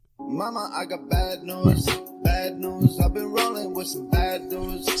Mama, I got bad news, bad news. I've been rolling with some bad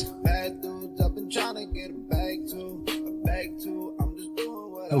dudes, bad dudes. I've been trying to get a bag too. I'm just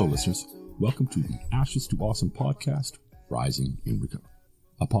doing what Hello, I listeners. have to. Welcome to the Ashes to Awesome podcast, Rising in Recovery,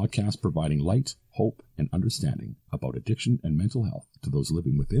 a podcast providing light, hope, and understanding about addiction and mental health to those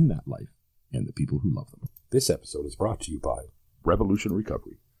living within that life and the people who love them. This episode is brought to you by Revolution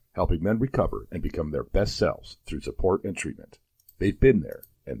Recovery, helping men recover and become their best selves through support and treatment. They've been there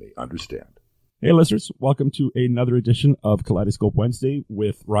and they understand. Hey, listeners. Welcome to another edition of Kaleidoscope Wednesday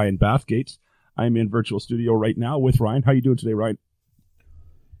with Ryan Bathgate. I'm in virtual studio right now with Ryan. How are you doing today, Ryan?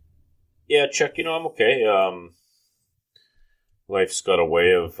 Yeah, Chuck, I'm okay. Life's got a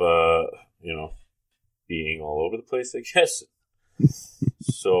way of, being all over the place, I guess.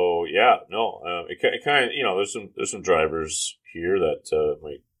 So, yeah, no, it kind of, there's some drivers here that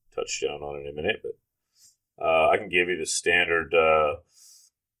might touch down on in a minute, but I can give you the standard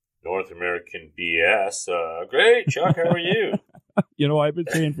North American BS. Great, Chuck, how are you? I've been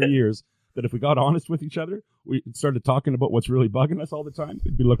saying for years that if we got honest with each other, we started talking about what's really bugging us all the time,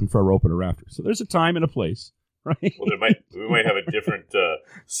 we'd be looking for a rope and a rafter. So there's a time and a place, right? Well, we might have a different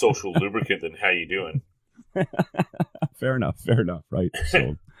social lubricant than how you doing. Fair enough, right?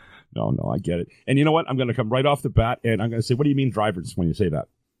 So, no, I get it. And you know what? I'm going to come right off the bat, and I'm going to say, what do you mean drivers when you say that?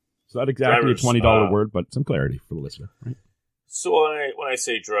 It's not exactly Drivers, a $20 word, but some clarity for the listener, right? So when I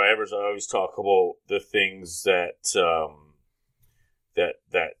say drivers, I always talk about the things that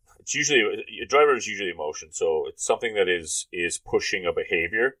it's usually a driver is usually emotion. So it's something that is pushing a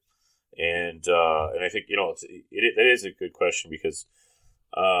behavior, and I think that is a good question because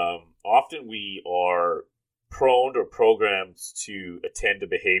often we are prone or programmed to attend to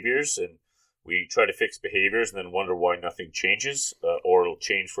behaviors, and we try to fix behaviors and then wonder why nothing changes or it'll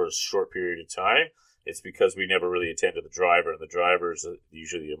change for a short period of time. It's because we never really attend to the driver, and the driver is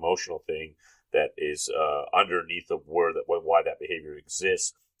usually the emotional thing that is underneath of why that behavior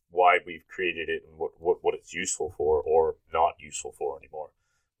exists, why we've created it, and what it's useful for or not useful for anymore.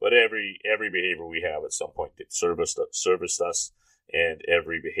 But every behavior we have at some point it serviced us, and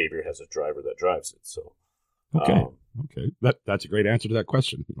every behavior has a driver that drives it. So, okay, that's a great answer to that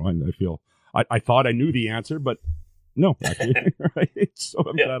question. I feel I thought I knew the answer, but. No, actually, right? So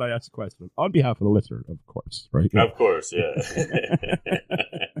I'm glad I asked the question. On behalf of the listener, of course, right? Yeah. Of course, yeah.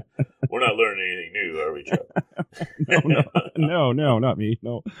 We're not learning anything new, are we, Chuck? No, not me.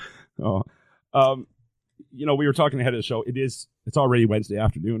 No. We were talking ahead of the show. It's already Wednesday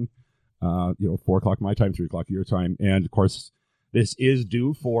afternoon, 4:00 my time, 3:00 your time. And of course, this is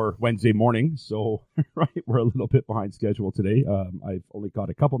due for Wednesday morning. So, right, we're a little bit behind schedule today. I've only got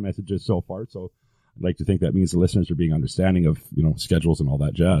a couple messages so far. So, I'd like to think that means the listeners are being understanding of, schedules and all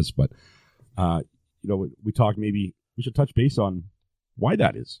that jazz. But, we talked maybe we should touch base on why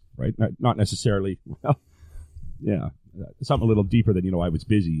that is, right? Not necessarily, something a little deeper than, I was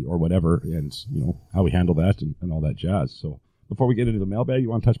busy or whatever, and, how we handle that and all that jazz. So before we get into the mailbag, you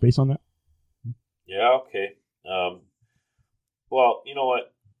want to touch base on that? Yeah, okay. Well, you know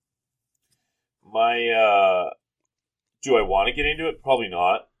what? Do I want to get into it? Probably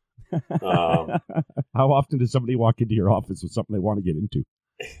not. How often does somebody walk into your office with something they want to get into?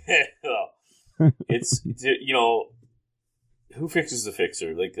 Well, it's who fixes the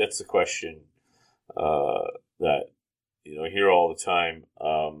fixer? Like, that's the question that I hear all the time.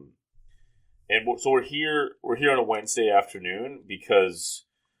 And so we're here on a Wednesday afternoon because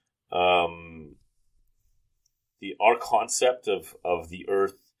our concept of the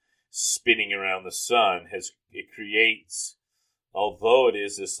Earth spinning around the sun creates. Although it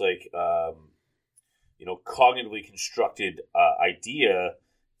is this cognitively constructed idea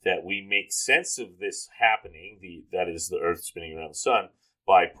that we make sense of this happening, that is the Earth spinning around the sun,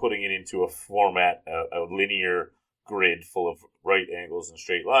 by putting it into a format, a linear grid full of right angles and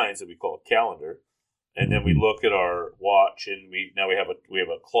straight lines that we call a calendar. And then we look at our watch, and we have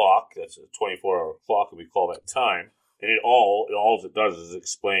a clock that's a 24-hour clock, and we call that time. And all it does is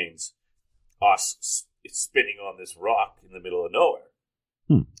explains us. It's spinning on this rock in the middle of nowhere.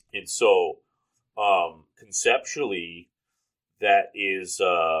 And so, conceptually, that is,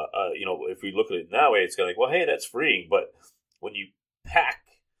 if we look at it in that way, it's kind of like, well, hey, that's freeing. But when you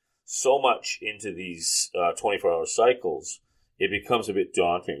pack so much into these 24-hour cycles, it becomes a bit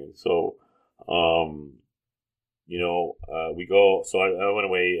daunting. So, we go. So I went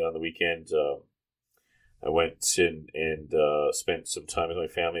away on the weekend. I went and spent some time with my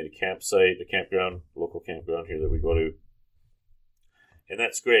family at a local campground here that we go to. And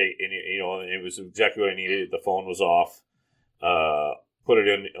that's great. And, it was exactly what I needed. The phone was off. Put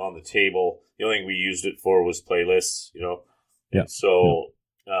it on the table. The only thing we used it for was playlists, Yeah. And so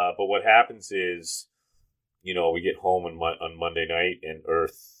But what happens is, we get home on Monday night, and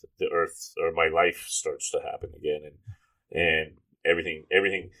my life starts to happen again, and everything.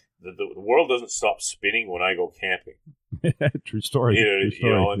 The world doesn't stop spinning when I go camping. True story. True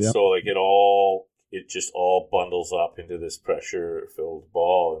story. And Yep. so it just all bundles up into this pressure-filled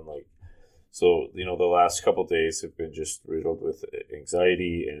ball, and so the last couple of days have been just riddled with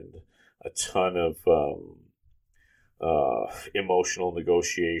anxiety and a ton of emotional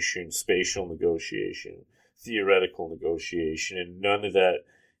negotiation, spatial negotiation, theoretical negotiation, and none of that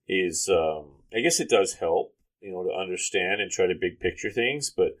is. I guess it does help, to understand and try to big picture things,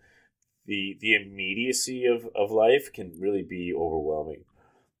 but the immediacy of life can really be overwhelming.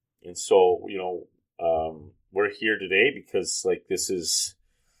 And so, we're here today because this is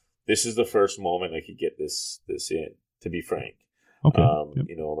the first moment I could get this in, to be frank. Okay. Yep.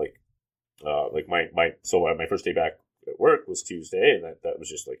 My first day back at work was Tuesday, and that was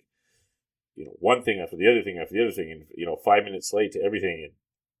just one thing after the other thing after the other thing, and 5 minutes late to everything,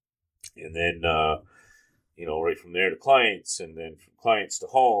 and then right from there to clients, and then from clients to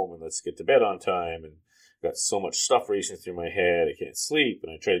home, and let's get to bed on time, and got so much stuff racing through my head, I can't sleep,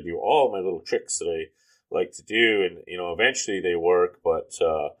 and I try to do all my little tricks that I like to do, and eventually they work, but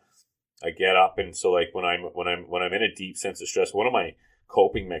I get up, and so when I'm in a deep sense of stress, one of my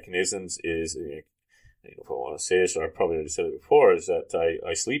coping mechanisms is, if I want to say this, or I probably already said it before, is that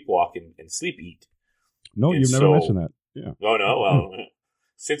I sleepwalk and sleep eat. No, and you've never mentioned that. Yeah. No. Well,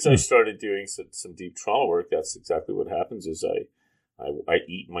 since I started doing some deep trauma work, that's exactly what happens. Is I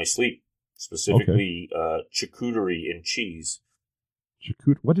eat my sleep, specifically charcuterie and cheese.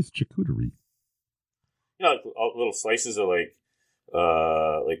 What is charcuterie? Little slices of like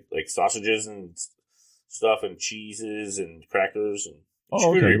sausages and stuff, and cheeses and crackers and.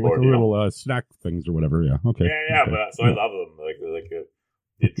 Oh, okay, like the little snack things or whatever. Yeah, okay. Yeah, okay. But I love them, like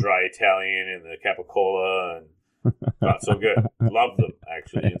the dry Italian and the capicola, and not so good. Love them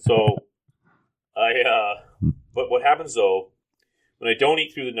actually, and so But what happens though, when I don't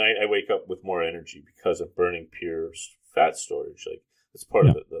eat through the night, I wake up with more energy because I'm burning pure fat storage. That's part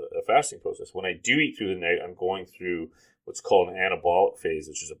of the fasting process. When I do eat through the night, I'm going through what's called an anabolic phase,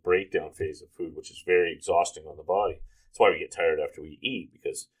 which is a breakdown phase of food, which is very exhausting on the body. That's why we get tired after we eat,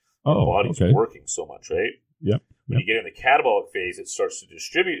 because our body's working so much, right? Yep. When you get in the catabolic phase, it starts to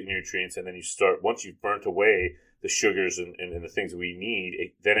distribute the nutrients, and then once you've burnt away the sugars and the things that we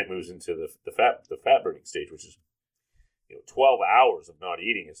need, then it moves into the fat burning stage, which is 12 hours of not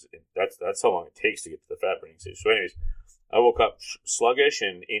eating. That's how long it takes to get to the fat burning stage. So anyways, I woke up sluggish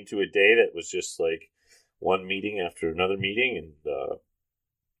and into a day that was just like one meeting after another meeting, and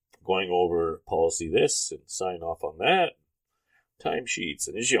going over policy this and sign off on that, timesheets,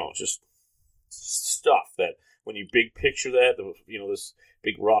 and just stuff that when you big picture that, this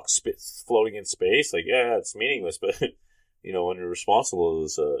big rock floating in space, it's meaningless, but when you're responsible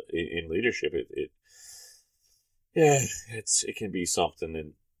as in leadership, it can be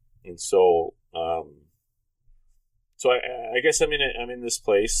something, and so I guess I'm in this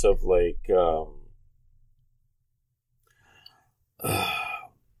place of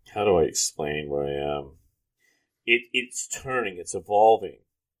how do I explain where I am? It's turning, it's evolving.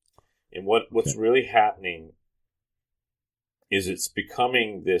 And what's really happening is it's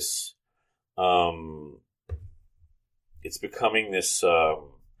becoming this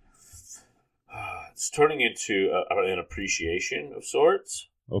it's turning into an appreciation of sorts.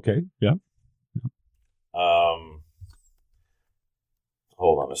 Okay, yeah. Hold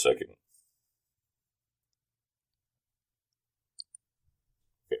on a second.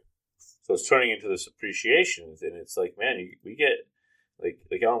 So it's turning into this appreciation, and it's like, man, we get like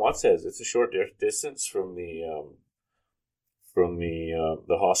Alan Watts says, it's a short distance from the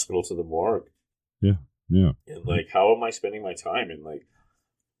hospital to the morgue. Yeah. And how am I spending my time? And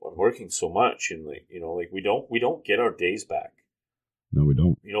I'm working so much, and we don't get our days back. No, we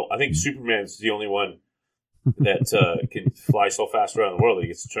don't. I think Superman's the only one that can fly so fast around the world that he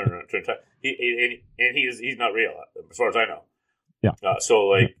gets to turn time. He's not real, as far as I know. Yeah.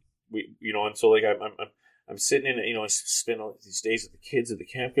 I'm sitting in, I spend all these days with the kids at the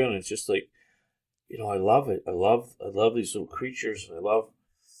campground, and it's just I love it. I love these little creatures, and I love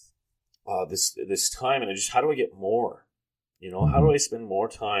this time, and how do I get more? How do I spend more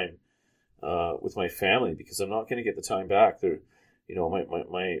time with my family, because I'm not going to get the time back. They're,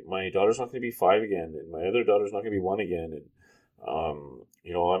 my daughter's not going to be 5 again, and my other daughter's not going to be 1 again, and I'm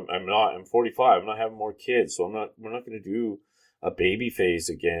 45. I'm not having more kids, so we're not going to do a baby phase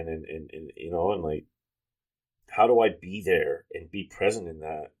again, and how do I be there and be present in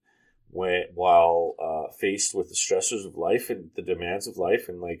that while faced with the stressors of life and the demands of life.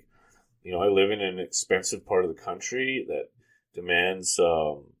 And like, I live in an expensive part of the country that demands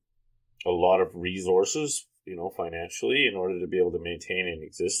a lot of resources, financially, in order to be able to maintain an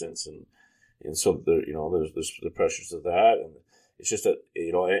existence. And so there's the pressures of that, and it's just that,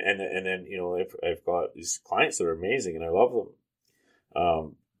 and then I've got these clients that are amazing and I love them,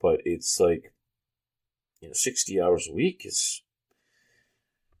 but it's like 60 hours a week it's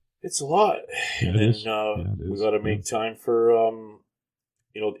a lot. And then we got to make time for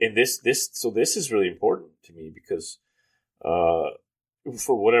and this is really important to me because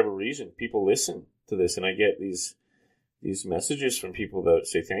for whatever reason people listen to this, and I get these messages from people that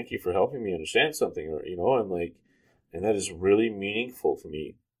say thank you for helping me understand something, or and that is really meaningful to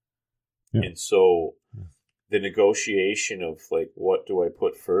me. Yeah. And so the negotiation of like, what do I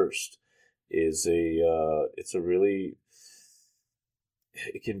put first is it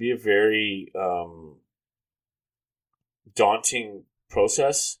can be a very daunting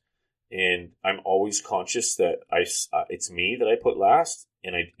process, and I'm always conscious that it's me that I put last,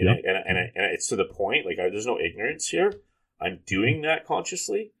 and it's to the point like there's no ignorance here. I'm doing that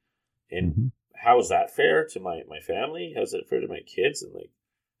consciously, and how is that fair to my family? How's that fair to my kids? And like,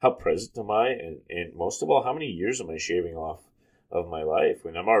 how present am I? And most of all, how many years am I shaving off of my life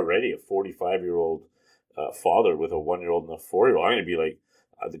when I'm already a 45-year-old father with a 1-year-old and a 4-year-old? I'm going to be like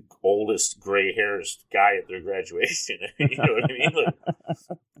the oldest gray-hairs guy at their graduation. You know what I mean? Like,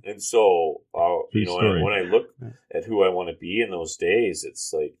 and so, when I look at who I want to be in those days,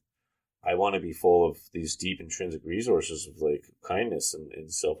 it's like, I want to be full of these deep intrinsic resources of like kindness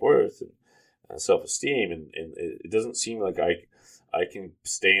and self-worth and self-esteem. And it doesn't seem like I can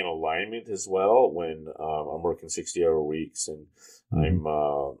stay in alignment as well when I'm working 60-hour weeks and I'm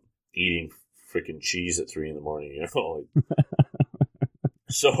eating freaking cheese at 3 a.m.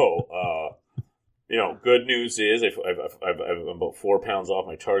 So, good news is I'm about 4 pounds off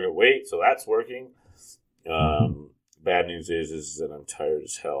my target weight, so that's working. Bad news is that I'm tired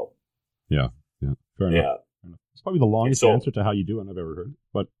as hell. Yeah. Fair enough. It's probably the longest answer to how you do it I've ever heard,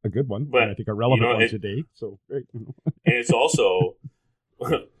 but a good one. But I think a relevant one today. So great. And it's also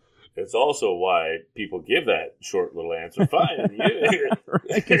why people give that short little answer. Fine,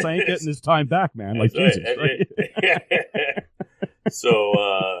 because I ain't getting this time back, man. Like right. Jesus. Right? So,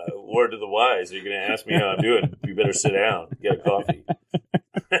 word to the wise. You're going to ask me how I'm doing. You better sit down, get a coffee.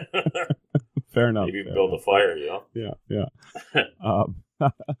 Fair enough. Maybe build a fire. Yeah.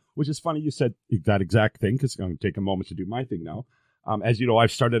 Which is funny you said that exact thing, because I'm going to take a moment to do my thing now. As you know,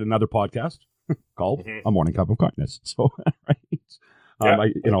 I've started another podcast called A Morning Cup of Kindness. So, right.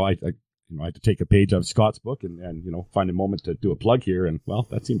 I had to take a page out of Scott's book and find a moment to do a plug here, and well,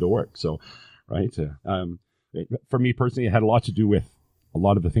 that seemed to work. So, right. For me personally, it had a lot to do with a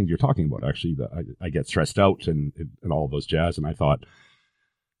lot of the things you're talking about. Actually, I get stressed out and all of those jazz, and I thought,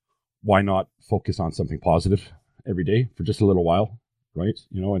 why not focus on something positive every day for just a little while, right?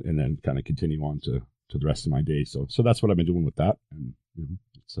 And then kind of continue on to the rest of my day. So that's what I've been doing with that, and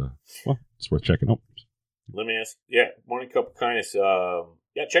it's worth checking out. Let me ask, Morning Cup of Kindness.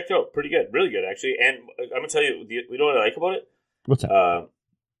 Check it out. Pretty good, really good actually. And I'm gonna tell you, you know what I like about it? What's that?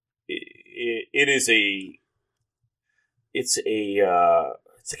 It's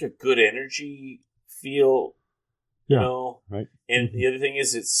like a good energy feel, right. And the other thing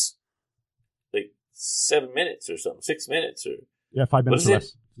is, it's like 7 minutes or something, 6 minutes or 5 minutes or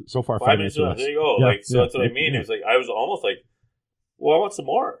less. So far, 5 minutes or less. There you go. That's what I mean. It was like I was almost like, well, I want some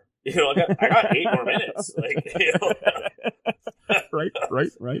more. I got 8 more minutes. Right.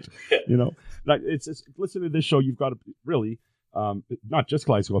 It's listen to this show. You've got to really. Not just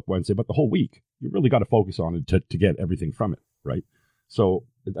Kaleidoscope Wednesday, but the whole week. You really got to focus on it to get everything from it, right? So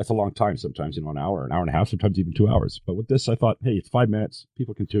that's a long time sometimes, an hour and a half, sometimes even 2 hours. But with this, I thought, hey, it's 5 minutes.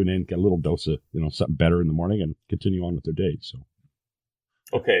 People can tune in, get a little dose of, something better in the morning and continue on with their day. So.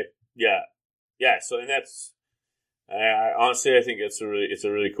 Okay. Yeah. So, and that's, honestly, I think it's a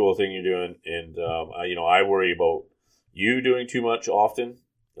really cool thing you're doing. And, I worry about you doing too much often.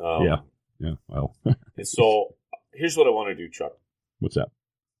 Well. And so, here's what I want to do, Chuck. What's that?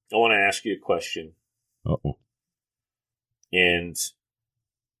 I want to ask you a question. Uh-oh. And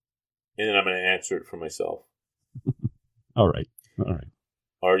then I'm going to answer it for myself. All right.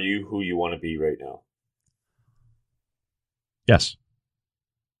 Are you who you want to be right now? Yes.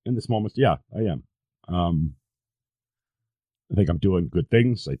 In this moment, yeah, I am. I think I'm doing good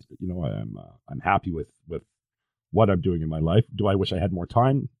things. I'm happy with what I'm doing in my life. Do I wish I had more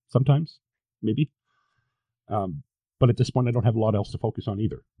time? Sometimes, maybe. But But at this point, I don't have a lot else to focus on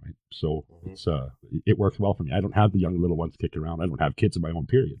either, right? So it works well for me. I don't have the young little ones kicking around. I don't have kids of my own,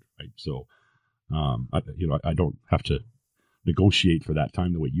 period, right? So, I don't have to negotiate for that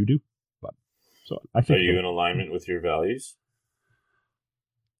time the way you do. But so I think. Are you in alignment with your values?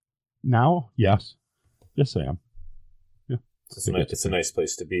 Now, yes, I am. Yeah, it's a nice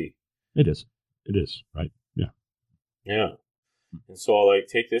place to be. It is, right? Yeah, yeah. And so I'll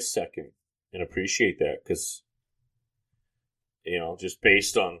take this second and appreciate that, because just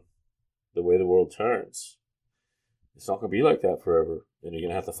based on the way the world turns, it's not going to be like that forever, and you're going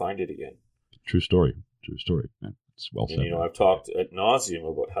to have to find it again. True story. Man. It's well said. And, I've talked ad nauseum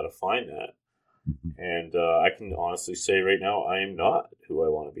about how to find that, and I can honestly say right now, I am not who I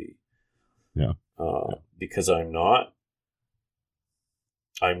want to be. Yeah. Because I'm not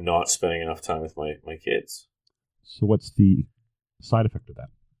spending enough time with my kids. So what's the side effect of that?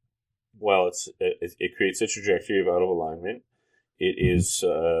 Well, it creates a trajectory of out of alignment. It is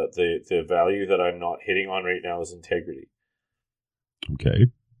the value that I'm not hitting on right now is integrity. Okay.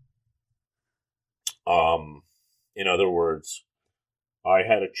 In other words, I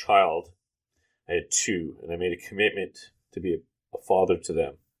had a child. I had two, and I made a commitment to be a father to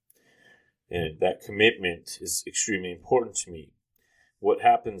them. And that commitment is extremely important to me. What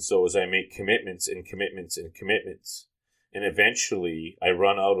happens, though, is I make commitments and commitments and commitments. And eventually, I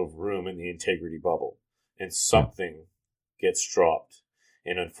run out of room in the integrity bubble. And something gets dropped.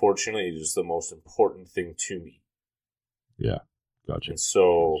 And unfortunately, it is the most important thing to me. Yeah, gotcha. And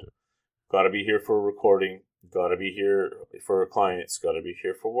so, got to be here for a recording. Got to be here for clients. Got to be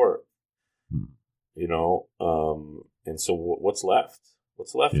here for work. And so what's left?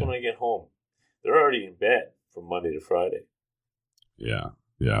 What's left when I get home? They're already in bed from Monday to Friday. Yeah,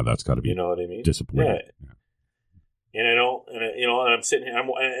 that's got to be. You know what I mean? Disappointing. Yeah. And I don't, and I'm sitting here.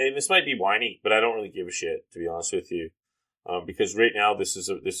 And this might be whiny, but I don't really give a shit, to be honest with you, because right now this is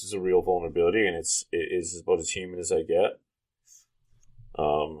a real vulnerability, and it is about as human as I get.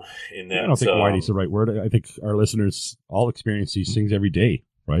 In that, I don't think whiny is the right word. I think our listeners all experience these things every day,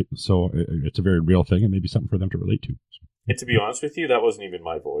 right? So it's a very real thing, and maybe something for them to relate to. And to be honest with you, that wasn't even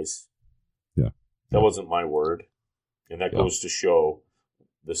my voice. Yeah. That wasn't my word. And that goes to show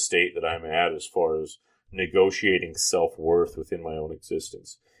the state that I'm at as far as negotiating self-worth within my own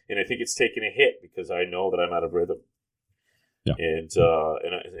existence. And I think it's taken a hit because I know that I'm out of rhythm. Yeah.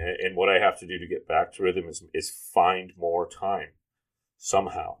 And what I have to do to get back to rhythm is find more time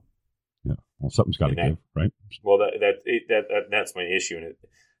somehow. Yeah. Well, something's got to give, right? Well, that's my issue in it.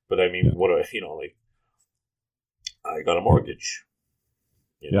 But I mean, what do I got a mortgage.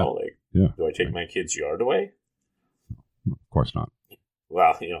 Do I take my kid's yard away? Of course not.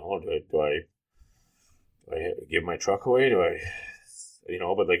 Well, do I give my truck away? Do I,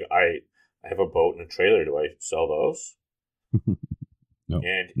 but I have a boat and a trailer. Do I sell those? No.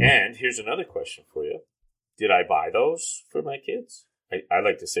 And here's another question for you. Did I buy those for my kids? I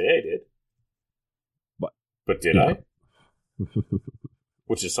like to say I did. But did I?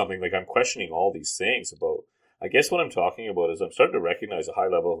 Which is something I'm questioning all these things about. I guess what I'm talking about is I'm starting to recognize a high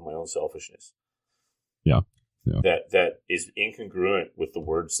level of my own selfishness. Yeah. That is incongruent with the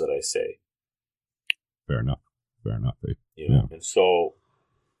words that I say. Fair enough. And so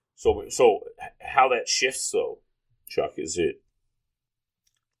how that shifts though, Chuck, is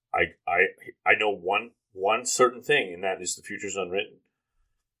I know one certain thing, and that is the future's unwritten.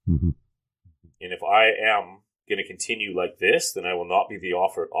 Mm-hmm. And if I am going to continue like this, then I will not be the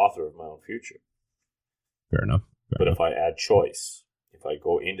author of my own future. Fair enough. If I add choice, if I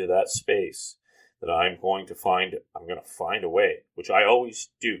go into that space, that I'm going to find a way, which I always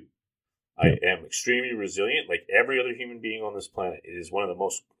do. I am extremely resilient, like every other human being on this planet. It is one of the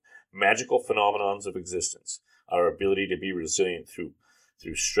most magical phenomenons of existence. Our ability to be resilient through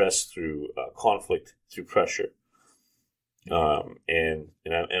stress, through conflict, through pressure. And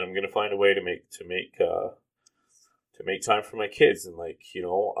I'm going to find a way to make time for my kids, and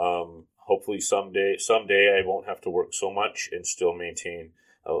hopefully someday I won't have to work so much and still maintain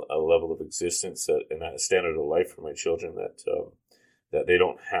a level of existence and a standard of life for my children that they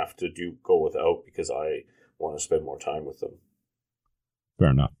don't have to go without because I want to spend more time with them. Fair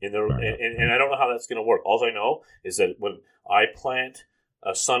enough. And I don't know how that's going to work. All I know is that when I plant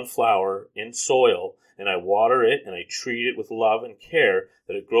a sunflower in soil and I water it and I treat it with love and care,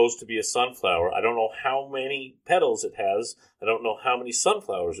 that it grows to be a sunflower. I don't know how many petals it has. I don't know how many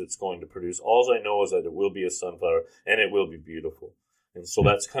sunflowers it's going to produce. All I know is that it will be a sunflower and it will be beautiful. And so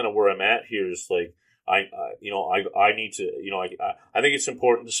that's kind of where I'm at here. Is I need to, I think it's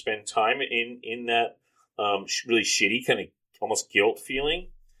important to spend time in that really shitty kind of almost guilt feeling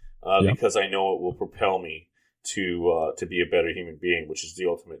because I know it will propel me to be a better human being, which is the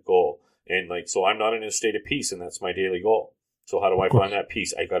ultimate goal. And like, so I'm not in a state of peace, and that's my daily goal. So how do I find that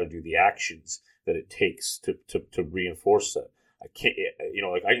peace? I got to do the actions that it takes to reinforce that. I can't,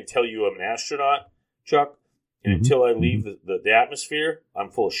 like I can tell you I'm an astronaut, Chuck, and until I leave the atmosphere,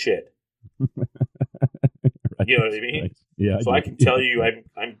 I'm full of shit. Right. You know what I mean? Right. Yeah. So I can tell you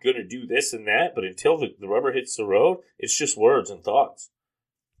I'm going to do this and that, but until the rubber hits the road, it's just words and thoughts.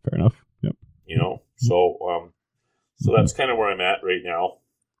 Fair enough. Yep. So that's kind of where I'm at right now.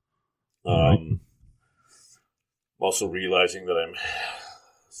 I'm also realizing that I'm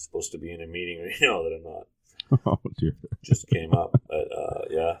supposed to be in a meeting right now that I'm not. Oh dear. Just came up, but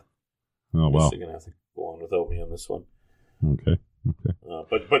yeah. Oh wow. They're gonna have to go on without me on this one. Okay.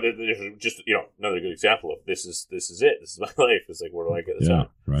 But there's just another good example of this is it. This is my life. It's like, where do I get this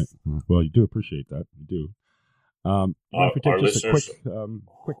out? Right. Well, you do appreciate that. You do. If we take just a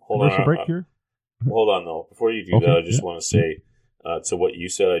quick commercial break here. Hold on though. Before you do that, I just want to say to what you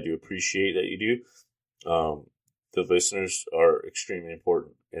said. I do appreciate that you do. The listeners are extremely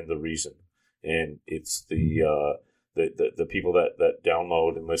important, and the reason, and it's the people that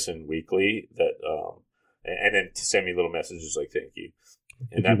download and listen weekly that and then to send me little messages like thank you.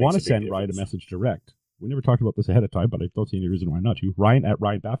 And if you want to send Ryan a message direct, we never talked about this ahead of time, but I don't see any reason why not. Ryan at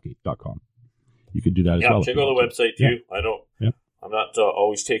RyanBathgate.com. You can do that as well. Check out the website too. Yeah. I don't. Yeah. I'm not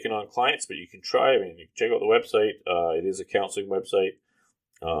always taking on clients, but you can try. I mean, you can check out the website. It is a counseling website.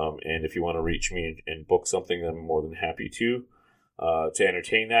 And if you want to reach me and book something, I'm more than happy to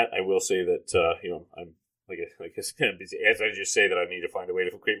entertain that. I will say that, I'm like it's kind of busy. As I just say that I need to find a way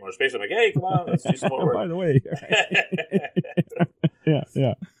to create more space. I'm like, hey, come on, let's do some more work. By the way.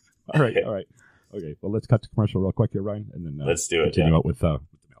 Yeah. All right. Okay. Well, let's cut to commercial real quick here, Ryan, and then let's do it. Continue out with the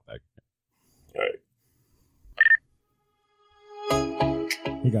mailbag. All right.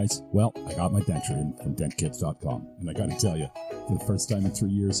 Hey guys, well, I got my denture in from dentkits.com, and I gotta tell you, for the first time in 3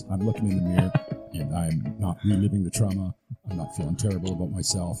 years, I'm looking in the mirror, and I'm not reliving the trauma. I'm not feeling terrible about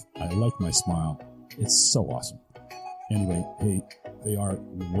myself. I like my smile. It's so awesome. Anyway, hey, they are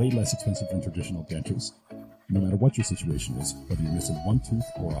way less expensive than traditional dentures. No matter what your situation is, whether you're missing one tooth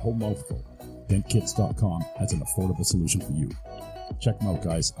or a whole mouthful, dentkits.com has an affordable solution for you. Check them out,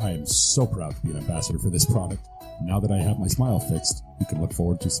 guys. I am so proud to be an ambassador for this product. Now that I have my smile fixed, you can look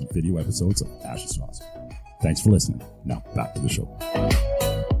forward to some video episodes of Ash's Sauce. Thanks for listening. Now, back to the show.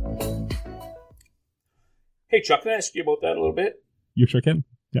 Hey, Chuck, can I ask you about that a little bit? You sure can.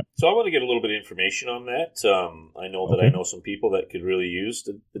 Yeah. So I want to get a little bit of information on that. I know that I know some people that could really use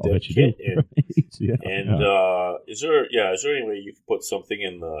the Dent Kit. Is there any way you could put something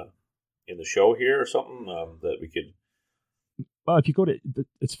in the show here or something that we could? Well, if you go to,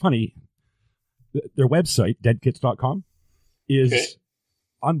 it's funny. Their website, dentkits.com, is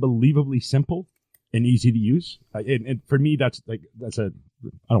unbelievably simple and easy to use. And for me, that's I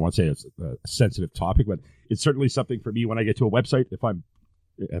don't want to say it's a sensitive topic, but it's certainly something for me when I get to a website.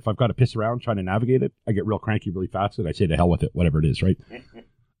 If I've got to piss around trying to navigate it, I get real cranky really fast, and I say to hell with it, whatever it is, right?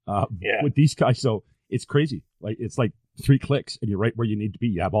 With these guys, so it's crazy. Like it's like 3 clicks, and you're right where you need to be.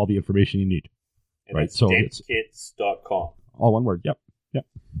 You have all the information you need. And right, so it's dentkits.com. All one word. Yep.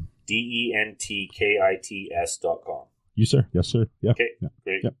 dentkits.com. You sir? Yes, sir. Yeah. Okay. Yeah.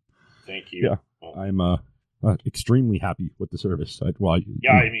 Great. Yep. Thank you. Yeah. I'm extremely happy with the service. I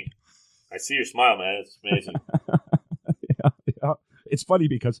see your smile, man. It's amazing. Yeah. It's funny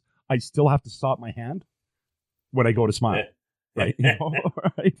because I still have to stop my hand when I go to smile. Right?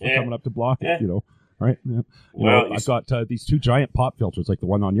 Right? Coming up to block it, Right? Yeah. Well, I've got these 2 giant pop filters, like the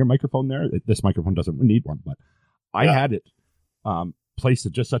one on your microphone there. This microphone doesn't need one, but I had it placed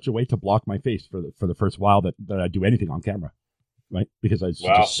in just such a way to block my face for the first while that I do anything on camera, right? Because I was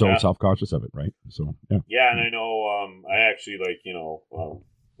just so self-conscious of it, right? So yeah. Yeah, and I know I actually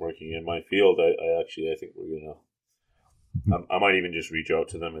working in my field. I think we're gonna. I might even just reach out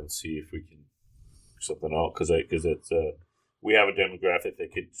to them and see if we can do something out because it's we have a demographic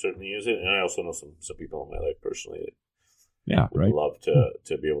that could certainly use it, and I also know some people in my life personally that would love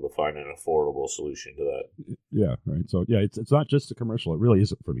to be able to find an affordable solution to that. Yeah, right. So yeah, it's not just a commercial. It really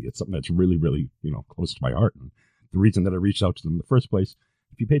isn't for me. It's something that's really, really close to my heart. And the reason that I reached out to them in the first place,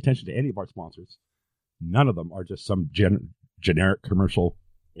 if you pay attention to any of our sponsors, none of them are just some generic commercial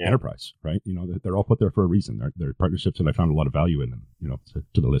enterprise, right? They're all put there for a reason. They're partnerships that I found a lot of value in, and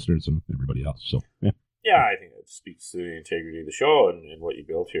to the listeners and everybody else. So yeah. Yeah, I think it speaks to the integrity of the show and what you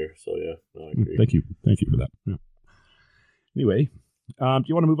built here. So yeah, no, I agree. Thank you for that. Yeah. Anyway, do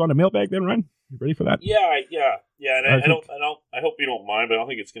you want to move on to mailbag then, Ryan? You ready for that? Yeah. And I hope you don't mind, but I don't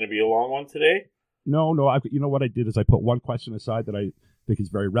think it's going to be a long one today. No. You know what I did is I put one question aside that think is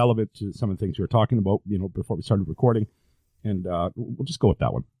very relevant to some of the things we were talking about, before we started recording. And we'll just go with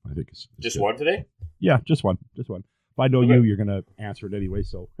that one. I think it's just good. one today. Yeah, just one. If I know Okay. you're going to answer it anyway.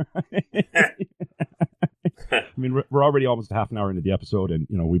 So, I mean, we're already almost a half an hour into the episode, and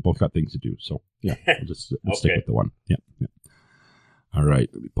we both got things to do. So, yeah, we'll stick Okay. with the one. Yeah. All right,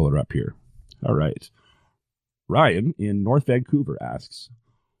 let me pull it up here. All right, Ryan in North Vancouver asks,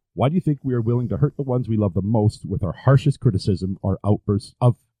 "Why do you think we are willing to hurt the ones we love the most with our harshest criticism or outbursts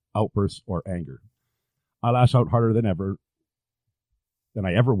or anger? I lash out harder than I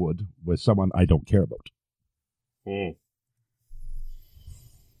ever would with someone I don't care about."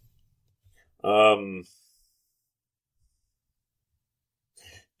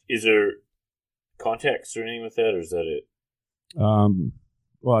 Is there context or anything with that, or is that it?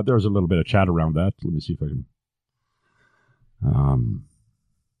 Well, there was a little bit of chat around that. Let me see if I can.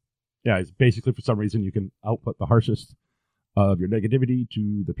 Yeah, it's basically for some reason you can output the harshest of your negativity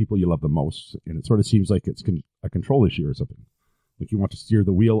to the people you love the most, and it sort of seems like it's a control issue or something. Like you want to steer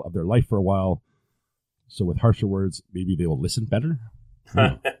the wheel of their life for a while, so with harsher words, maybe they will listen better.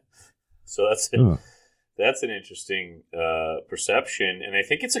 So that's an interesting perception, and I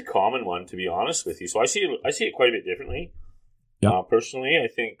think it's a common one, to be honest with you. So I see it quite a bit differently. Yeah. Personally, I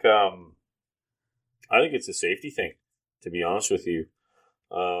think it's a safety thing, to be honest with you.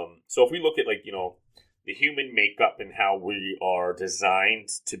 So if we look at the human makeup and how we are designed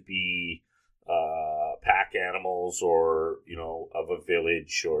to be pack animals, or of a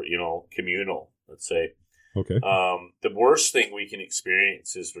village, or communal, let's say. Okay. The worst thing we can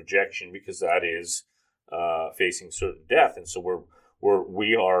experience is rejection, because that is facing certain death, and so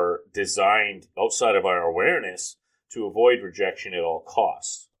we are designed outside of our awareness to avoid rejection at all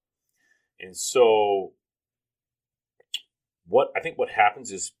costs. And so what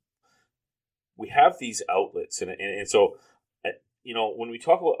happens is we have these outlets, and so when we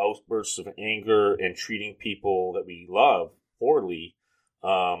talk about outbursts of anger and treating people that we love poorly,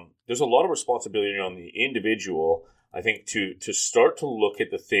 there's a lot of responsibility on the individual, I think, to start to look at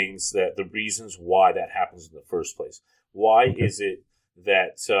the reasons why that happens in the first place. Why is it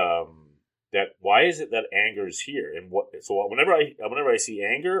that anger is here? And so whenever I see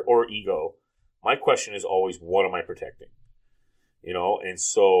anger or ego, my question is always, what am I protecting? And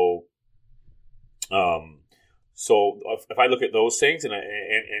so if I look at those things, and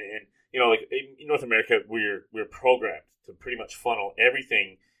like in North America, we're programmed to pretty much funnel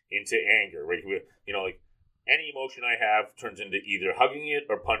everything into anger, right? Like any emotion I have turns into either hugging it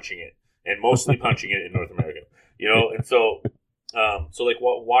or punching it, and mostly punching it in North America, and so like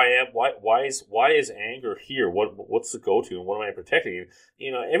why is anger here? What's the go-to, and what am I protecting?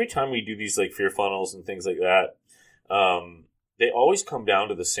 Every time we do these like fear funnels and things like that, they always come down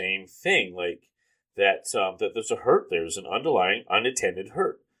to the same thing, like that there's a hurt, there's an underlying unattended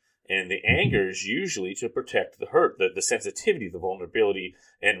hurt. And the anger is usually to protect the hurt, the sensitivity, the vulnerability,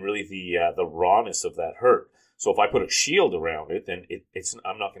 and really the rawness of that hurt. So if I put a shield around it, then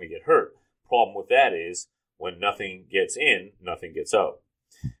I'm not going to get hurt. Problem with that is when nothing gets in, nothing gets out.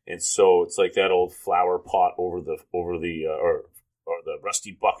 And so it's like that old flower pot or the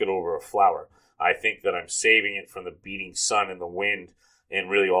rusty bucket over a flower. I think that I'm saving it from the beating sun and the wind, and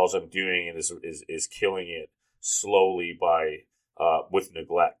really all I'm doing is killing it slowly with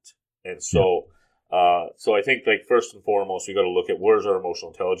neglect. And so, so I think, like, first and foremost, we got to look at where's our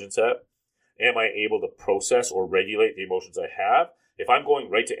emotional intelligence at. Am I able to process or regulate the emotions I have? If I'm going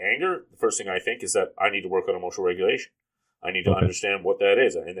right to anger, the first thing I think is that I need to work on emotional regulation. I need to understand what that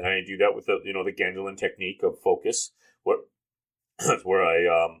is, and I do that with the Gandalin technique of focus, where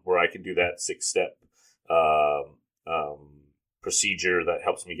I can do that 6-step procedure that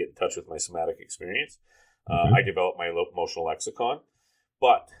helps me get in touch with my somatic experience. I developed my emotional lexicon.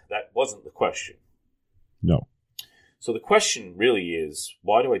 But that wasn't the question. No. So the question really is,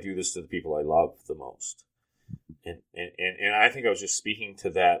 why do I do this to the people I love the most? And I think I was just speaking to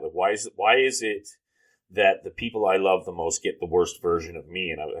that. Like, why is it that the people I love the most get the worst version of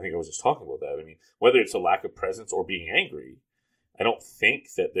me? And I think I was just talking about that. I mean, whether it's a lack of presence or being angry, I don't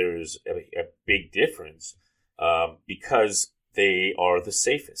think that there's a big difference, because they are the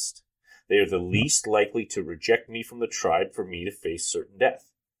safest. They are the least likely to reject me from the tribe for me to face certain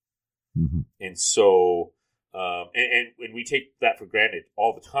death. Mm-hmm. And so, and we take that for granted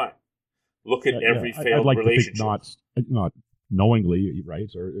all the time. Look at every failed relationship. Not knowingly,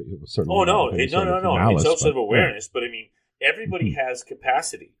 right? Or certainly. Oh no, no! It's outside of awareness, but I mean, everybody has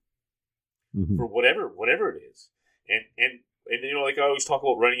capacity for whatever it is, and like I always talk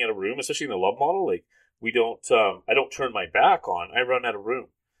about running out of room, especially in the love model. Like we don't, I don't turn my back on. I run out of room.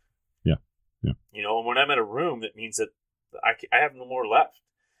 Yeah. And when I'm out of room, that means that I have no more left.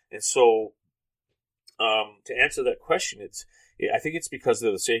 And so, to answer that question, I think it's because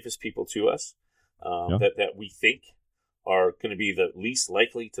they're the safest people to us, that we think are going to be the least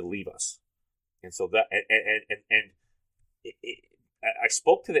likely to leave us. And so that, I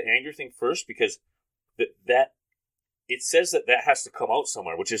spoke to the anger thing first because that it says that has to come out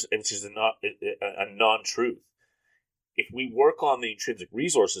somewhere, which is a non-truth. If we work on the intrinsic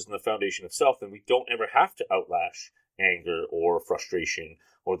resources and the foundation of self, then we don't ever have to outlash anger or frustration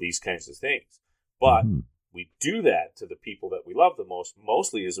or these kinds of things. But we do that to the people that we love the most,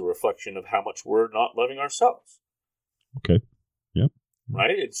 mostly as a reflection of how much we're not loving ourselves. Okay. Yep.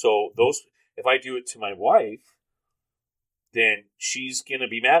 Right? And so if I do it to my wife, then she's going to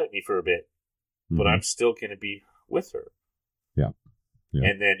be mad at me for a bit, but I'm still going to be with her. Yeah. Yeah.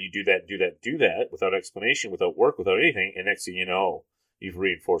 And then you do that without explanation, without work, without anything. And next thing you know, you've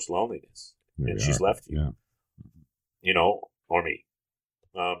reinforced loneliness and she's left you, or me.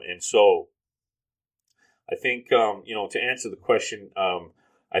 And so I think, to answer the question,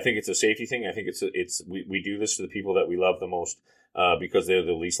 I think it's a safety thing. I think we do this to the people that we love the most, because they're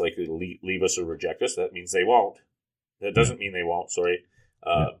the least likely to leave us or reject us. That means they won't. That doesn't mean they won't, sorry.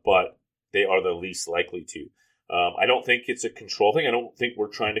 But they are the least likely to. I don't think it's a control thing. I don't think we're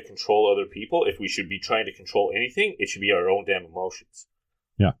trying to control other people. If we should be trying to control anything, it should be our own damn emotions.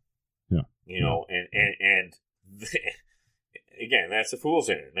 Yeah. Yeah. And again, that's the fool's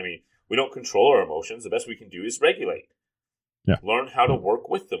errand. I mean, we don't control our emotions. The best we can do is regulate. Yeah. Learn how to work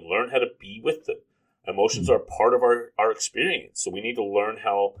with them. Learn how to be with them. Emotions are part of our experience. So we need to learn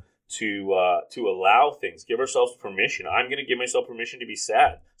how to allow things, give ourselves permission. I'm going to give myself permission to be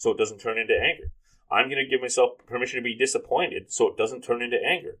sad so it doesn't turn into anger. I'm going to give myself permission to be disappointed so it doesn't turn into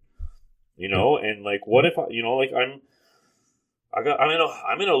anger. And like, what if I'm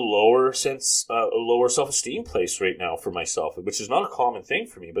in a lower self-esteem place right now for myself, which is not a common thing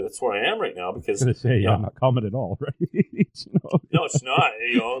for me, but that's where I am right now because not common at all, right? No, it's not.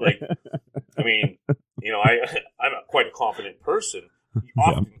 I'm quite a confident person,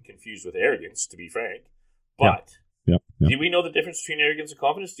 often confused with arrogance, to be frank. But do we know the difference between arrogance and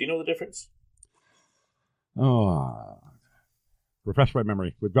confidence? Do you know the difference? Oh, refresh my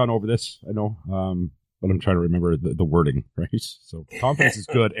memory. We've gone over this, I know, but I'm trying to remember the wording, right? So confidence is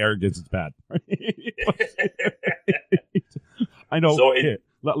good, arrogance is bad, right? I know. So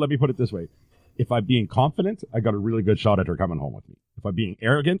let me put it this way. If I'm being confident, I got a really good shot at her coming home with me. If I'm being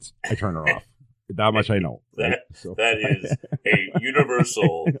arrogant, I turn her off. That much I know. Right? That is a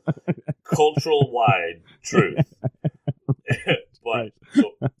universal, cultural-wide truth. But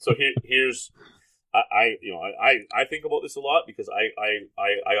so here's... I think about this a lot because I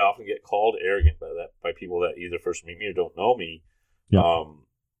often get called arrogant by people that either first meet me or don't know me. Yeah.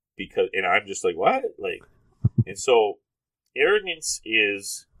 And I'm just like, what? Like, and so arrogance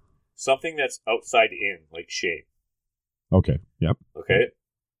is something that's outside in, like shame. Okay. Yep. Okay.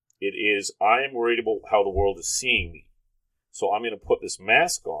 It is, I'm worried about how the world is seeing me. So I'm going to put this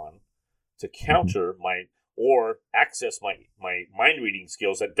mask on to counter or access my mind reading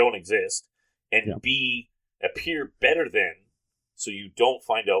skills that don't exist. And appear better than, so you don't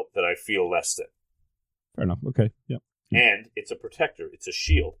find out that I feel less than. Fair enough. Okay. Yeah. And it's a protector. It's a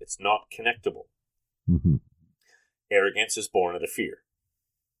shield. It's not connectable. Mm-hmm. Arrogance is born out of fear.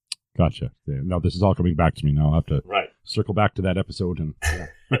 Gotcha. Yeah. No, this is all coming back to me now. I'll have to circle back to that episode and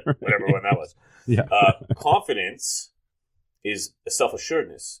whatever one that was. Yeah. Confidence is a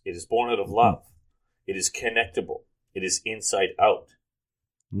self-assuredness. It is born out of love. It is connectable. It is inside out.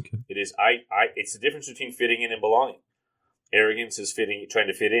 Okay. It is it's the difference between fitting in and belonging. Arrogance is trying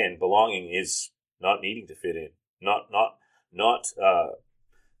to fit in. Belonging is not needing to fit in. Not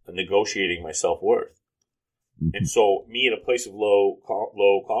negotiating my self-worth. Mm-hmm. And so me at a place of low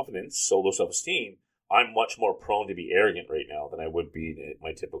confidence, so low self-esteem, I'm much more prone to be arrogant right now than I would be in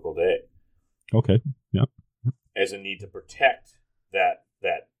my typical day. Okay. Yeah. As a need to protect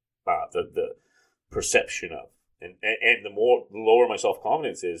the perception of. And the lower my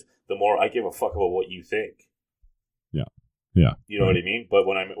self-confidence is, the more I give a fuck about what you think. Yeah. Yeah. You know what I mean? But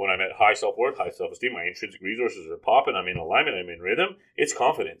when I'm at high self-worth, high self-esteem, my intrinsic resources are popping, I'm in alignment, I'm in rhythm, it's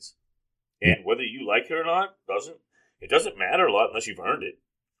confidence. And whether you like it or not, it doesn't matter a lot unless you've earned it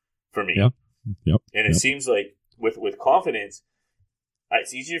for me. Yeah. Yep. And it seems like with confidence,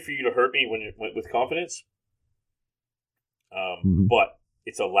 it's easier for you to hurt me with confidence. But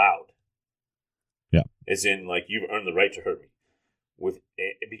it's allowed. Yeah. As in, like, you've earned the right to hurt me,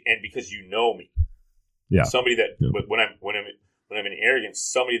 and because you know me. Yeah. Somebody that when I'm in arrogance,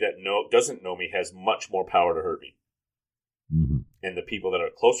 somebody that doesn't know me has much more power to hurt me. Mm-hmm. And the people that are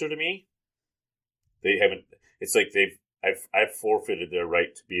closer to me, they haven't. It's like I've forfeited their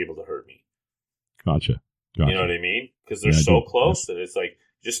right to be able to hurt me. Gotcha. You know what I mean? Because they're so close that it's like,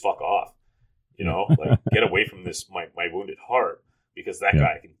 just fuck off. You know, like get away from this my wounded heart, because that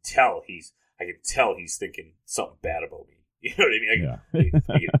guy, I can tell he's thinking something bad about me. You know what I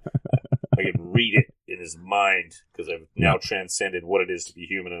mean? I can read it in his mind, because I've now transcended what it is to be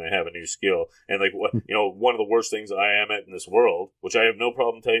human, and I have a new skill. And like what one of the worst things I am at in this world, which I have no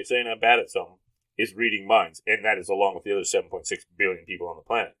problem saying I'm bad at something, is reading minds, and that is along with the other 7.6 billion people on the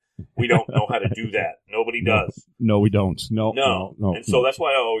planet. We don't know how to do that. Nobody does. No, we don't. No. And so that's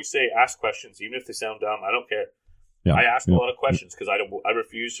why I always say, ask questions, even if they sound dumb. I don't care. Yeah. I ask a lot of questions because I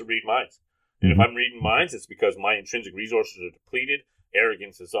refuse to read minds. And if I'm reading minds, it's because my intrinsic resources are depleted,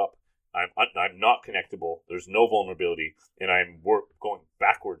 arrogance is up, I'm not connectable, there's no vulnerability, and I'm going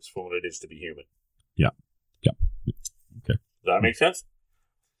backwards from what it is to be human. Yeah. Okay. Does that make sense?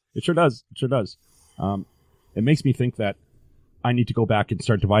 It sure does. It makes me think that I need to go back and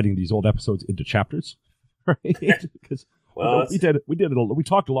start dividing these old episodes into chapters, right? Because we did it. We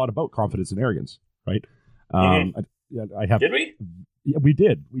talked a lot about confidence and arrogance, right? I have. Did we? Yeah, we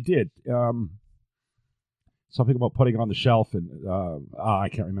did. Something about putting it on the shelf, and I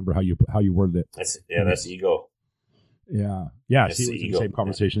can't remember how you worded it. That's ego. Yeah. See, it was the same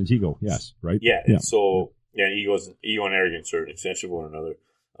conversation as ego. Yes, right. Yeah. So ego and arrogance are extensive of one another.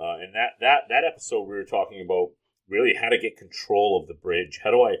 And that episode we were talking about really how to get control of the bridge.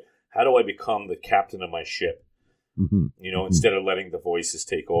 How do I become the captain of my ship? Instead of letting the voices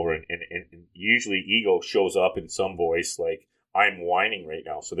take over. And usually ego shows up in some voice, like I'm whining right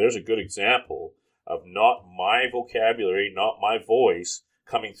now. So there's a good example of not my vocabulary, not my voice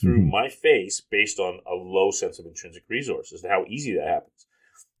coming through my face based on a low sense of intrinsic resources, and how easy that happens.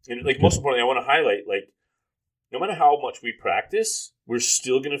 And most importantly, I want to highlight, no matter how much we practice, we're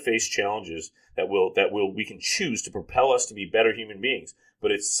still going to face challenges that we can choose to propel us to be better human beings.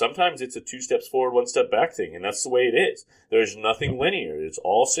 But sometimes it's a 2 steps forward, 1 step back thing, and that's the way it is. There's nothing linear; it's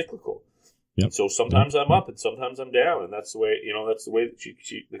all cyclical. Yep. So sometimes I'm up and sometimes I'm down, and that's the way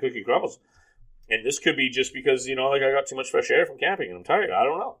the cookie crumbles. And this could be just because I got too much fresh air from camping and I'm tired. I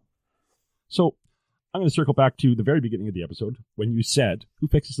don't know. So I'm going to circle back to the very beginning of the episode when you said, "Who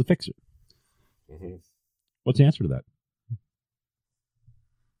fixes the fixer?" Mm-hmm. What's the answer to that?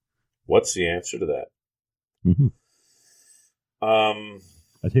 What's the answer to that? Mm-hmm.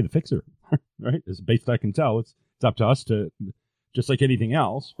 I'd say the fixer, right? As best I can tell, it's up to us to, just like anything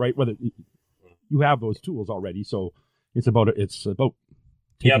else, right? Whether you have those tools already, so it's about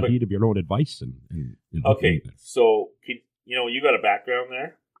taking heed of your own advice and okay. So you got a background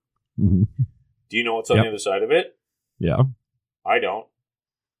there. Mm-hmm. Do you know what's on the other side of it? Yeah, I don't.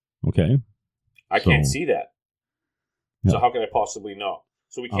 Okay, I can't see that. Yeah. So how can I possibly know?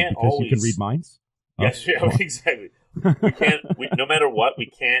 So we can't because always. You can read minds. Yes, exactly. We can't. No matter what, we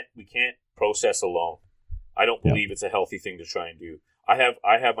can't process alone. I don't believe it's a healthy thing to try and do. I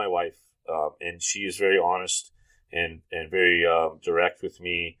have my wife, and she is very honest and very direct with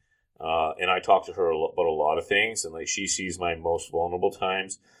me, and I talk to her about a lot of things, and she sees my most vulnerable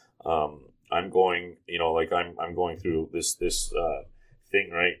times. I'm going, I'm going through this thing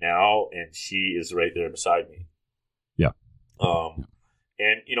right now, and she is right there beside me. Yeah.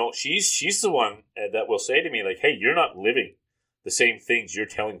 And she's the one that will say to me, "Hey, you're not living the same things you're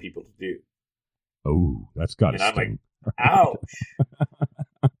telling people to do." Oh, that's got to sting. And I'm like,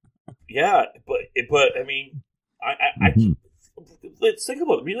 ouch. Yeah, but I mean, I let's think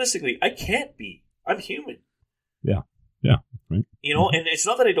about it. Realistically, I can't be. I'm human. Yeah, right. And it's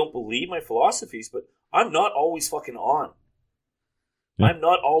not that I don't believe my philosophies, but I'm not always fucking on. Yeah. I'm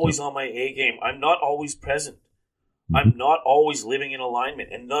not always on my A game. I'm not always present. I'm not always living in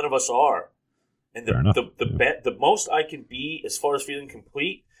alignment, and none of us are. And the most I can be as far as feeling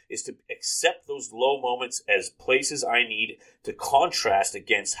complete is to accept those low moments as places I need to contrast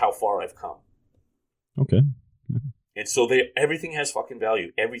against how far I've come. Okay. Mm-hmm. And so everything has fucking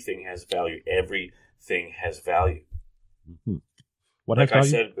value. Everything has value. Everything has value. Mm-hmm. I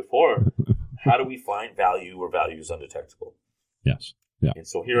said before, how do we find value where value is undetectable? Yes. Yeah. And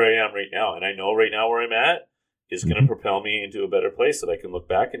so here I am right now, and I know right now where I'm at is going to propel me into a better place that I can look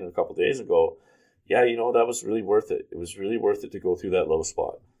back in a couple of days and go, yeah, that was really worth it. It was really worth it to go through that low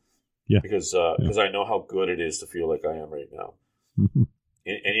spot. Yeah. Because I know how good it is to feel like I am right now. Mm-hmm.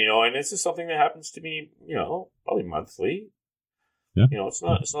 And this is something that happens to me, probably monthly. Yeah. It's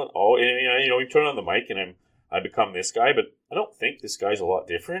not all, we turn on the mic and I become this guy, but I don't think this guy's a lot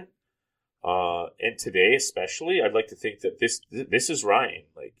different. And today especially, I'd like to think that this is Ryan,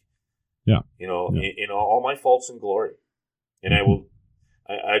 in all my faults and glory. And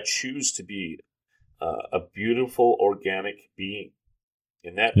I choose to be a beautiful organic being,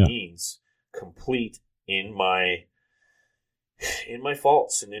 and that means complete in my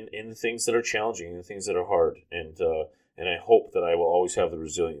faults and in the things that are challenging and the things that are hard, and I hope that I will always have the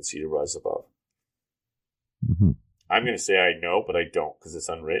resiliency to rise above. Mm-hmm. I'm going to say I know, but I don't because it's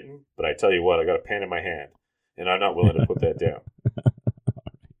unwritten. But I tell you what, I got a pen in my hand, and I'm not willing to put that down.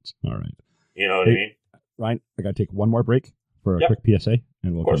 All right. You know what I mean? Ryan, I got to take one more break for a quick PSA,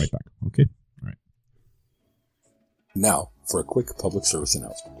 and we'll come right back. Okay? All right. Now, for a quick public service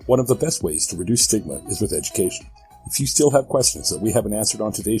announcement. One of the best ways to reduce stigma is with education. If you still have questions that we haven't answered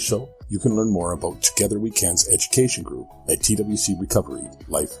on today's show, you can learn more about Together We Can's education group at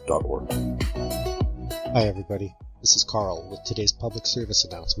twcrecoverylife.org. Hi everybody, this is Carl with today's public service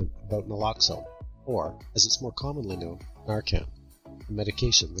announcement about naloxone, or, as it's more commonly known, Narcan, a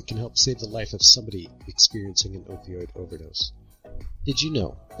medication that can help save the life of somebody experiencing an opioid overdose. Did you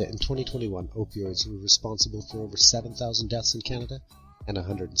know that in 2021 opioids were responsible for over 7,000 deaths in Canada and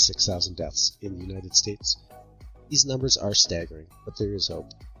 106,000 deaths in the United States? These numbers are staggering, but there is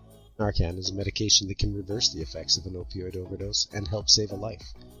hope. Narcan is a medication that can reverse the effects of an opioid overdose and help save a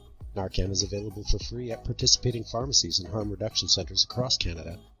life. Narcan is available for free at participating pharmacies and harm reduction centers across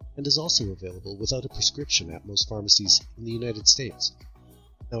Canada, and is also available without a prescription at most pharmacies in the United States.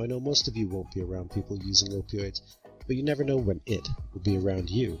 Now I know most of you won't be around people using opioids, but you never know when it will be around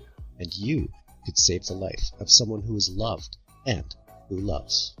you, and you could save the life of someone who is loved and who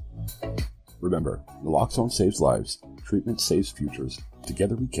loves. Remember, naloxone saves lives, treatment saves futures.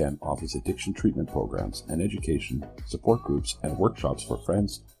 Together We Can offers addiction treatment programs and education, support groups, and workshops for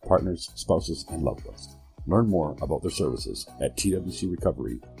friends, partners, spouses, and loved ones. Learn more about their services at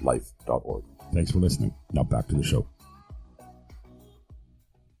twcrecoverylife.org. Thanks for listening. Now back to the show.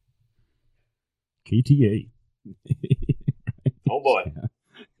 KTA. Oh boy.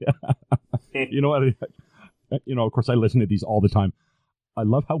 You know what? Of course, I listen to these all the time. I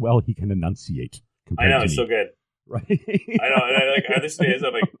love how well he can enunciate. I know, it's so good. Right? I know, and I listen to his,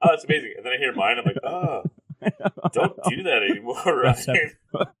 I'm like, oh, that's amazing. And then I hear mine, I'm like, oh, don't do that anymore, right?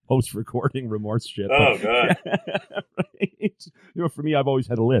 Post-recording remorse shit. Oh, God. Right? For me, I've always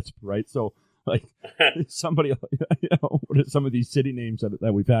had a lisp, right? So, like, somebody, what are some of these city names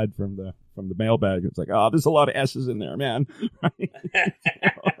that we've had from the mailbag? It's like, oh, there's a lot of S's in there, man. Right?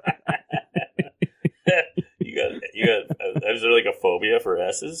 You got. Is there like a phobia for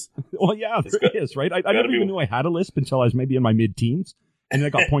S's? Well, yeah, there is, right? I never even knew I had a lisp until I was maybe in my mid-teens, and then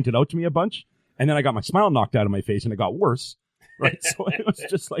it got pointed out to me a bunch, and then I got my smile knocked out of my face, and it got worse, right? So it was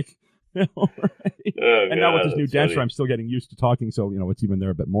just like, right? Oh, and now with this new funny. dancer, I'm still getting used to talking, so it's even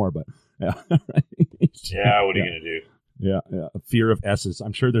there a bit more. But yeah, right? Yeah, what are you gonna do? Yeah, a fear of S's.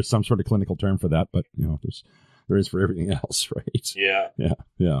 I'm sure there's some sort of clinical term for that, but there is for everything else, right? Yeah. So,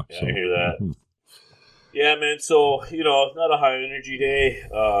 I hear that. Yeah, man. So not a high energy day,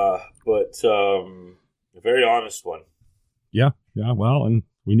 but a very honest one. Yeah. Well, and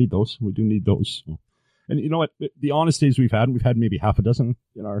we need those. We do need those. So. And you know what? The honest days we've had maybe half a dozen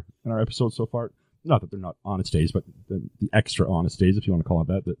in our episodes so far. Not that they're not honest days, but the extra honest days, if you want to call it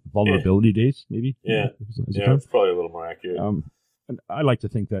that, the vulnerability days, maybe. Yeah, it's probably a little more accurate. And I like to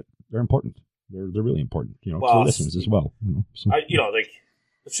think that they're important. They're really important, to the listeners as well. So.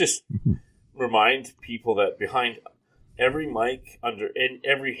 Let's just remind people that behind every mic, under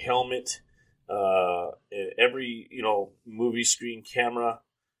every helmet, every movie screen camera,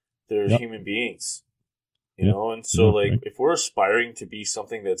 there's human beings. And so if we're aspiring to be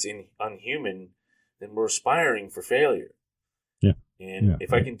something that's unhuman, then we're aspiring for failure. Yeah. And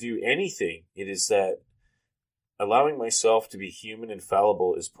if I can do anything, it is that allowing myself to be human and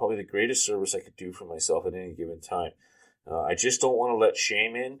fallible is probably the greatest service I could do for myself at any given time. I just don't want to let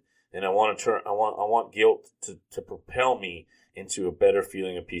shame in, and I want guilt to propel me into a better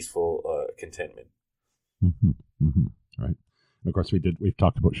feeling of peaceful contentment. Mm-hmm. Mm-hmm. Right. And of course, we've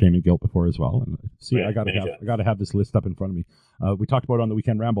talked about shame and guilt before as well. And I gotta have this list up in front of me. We talked about it on the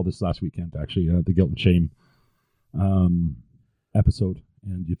Weekend Ramble this last weekend, actually, the guilt and shame episode.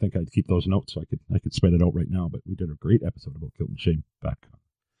 And you think I'd keep those notes so I could spread it out right now, but we did a great episode about guilt and shame back.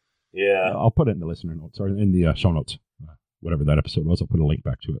 Yeah. I'll put it in the listener notes or in the show notes, whatever that episode was. I'll put a link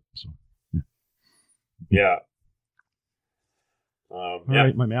back to it. So. Yeah. All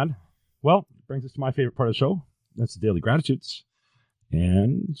right, my man. Well, it brings us to my favorite part of the show. That's the Daily Gratitudes.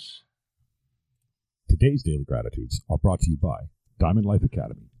 And today's Daily Gratitudes are brought to you by Diamond Life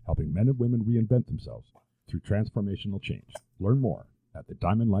Academy, helping men and women reinvent themselves through transformational change. Learn more at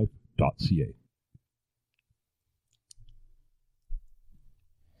thediamondlife.ca.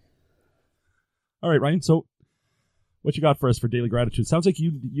 All right, Ryan. So What you got for us for daily gratitude? Sounds like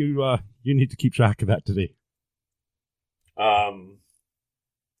you need to keep track of that today.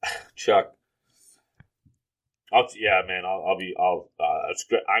 Chuck, I'm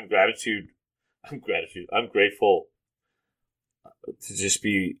grateful to just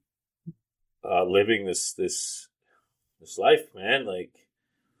be living this life, man. Like,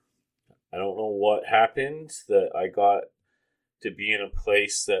 I don't know what happened that I got to be in a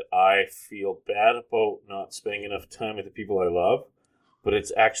place that I feel bad about not spending enough time with the people I love, but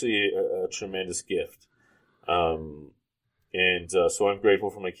it's actually a tremendous gift. So I'm grateful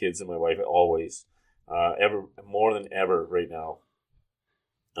for my kids and my wife always, ever more than ever right now.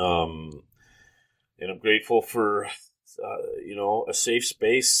 And I'm grateful for, a safe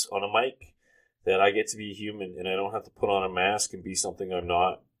space on a mic that I get to be human and I don't have to put on a mask and be something I'm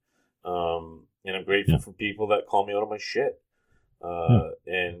not. And I'm grateful for people that call me out of my shit.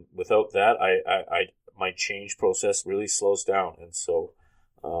 And without that, I my change process really slows down. And so,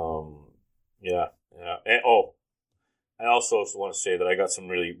 yeah. And, I also want to say that I got some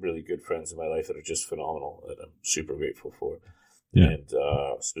really, really good friends in my life that are just phenomenal that I'm super grateful for. Yeah. And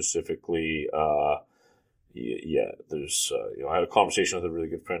specifically, there's, I had a conversation with a really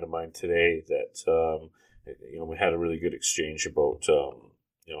good friend of mine today that, we had a really good exchange about,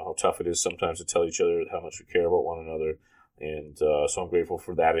 how tough it is sometimes to tell each other how much we care about one another. And so I'm grateful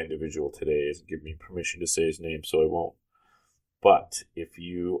for that individual today. He hasn't given me permission to say his name, so I won't. But if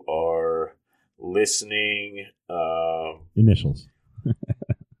you are listening... Initials.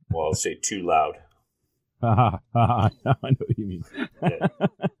 Well, I'll say too loud. I know what you mean. Yeah.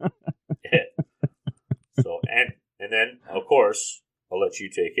 So, and then, of course, I'll let you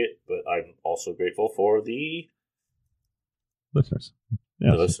take it, but I'm also grateful for the... listeners.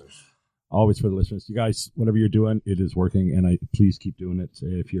 Yes. The listeners. Always for the listeners. You guys, whatever you're doing, it is working, and please keep doing it.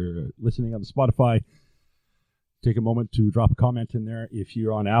 If you're listening on the Spotify, take a moment to drop a comment in there. If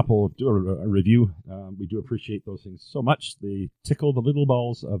you're on Apple, do a review. We do appreciate those things so much. They tickle the little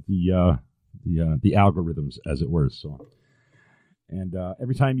balls of the algorithms, as it were. So, and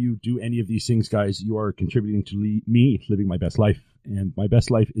every time you do any of these things, guys, you are contributing to me living my best life. And my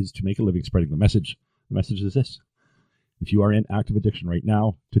best life is to make a living spreading the message. The message is this. If you are in active addiction right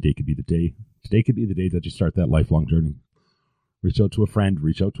now, today could be the day. Today could be the day that you start that lifelong journey. Reach out to a friend,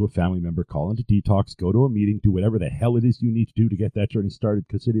 reach out to a family member, call into detox, go to a meeting, do whatever the hell it is you need to do to get that journey started,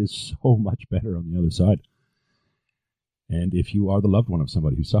 because it is so much better on the other side. And if you are the loved one of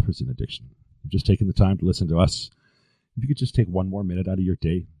somebody who suffers in addiction, you've just taken the time to listen to us, if you could just take one more minute out of your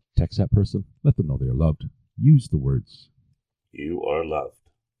day, text that person, let them know they are loved. Use the words. You are loved.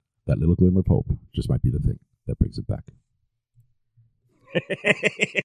 That little glimmer of hope just might be the thing that brings it back.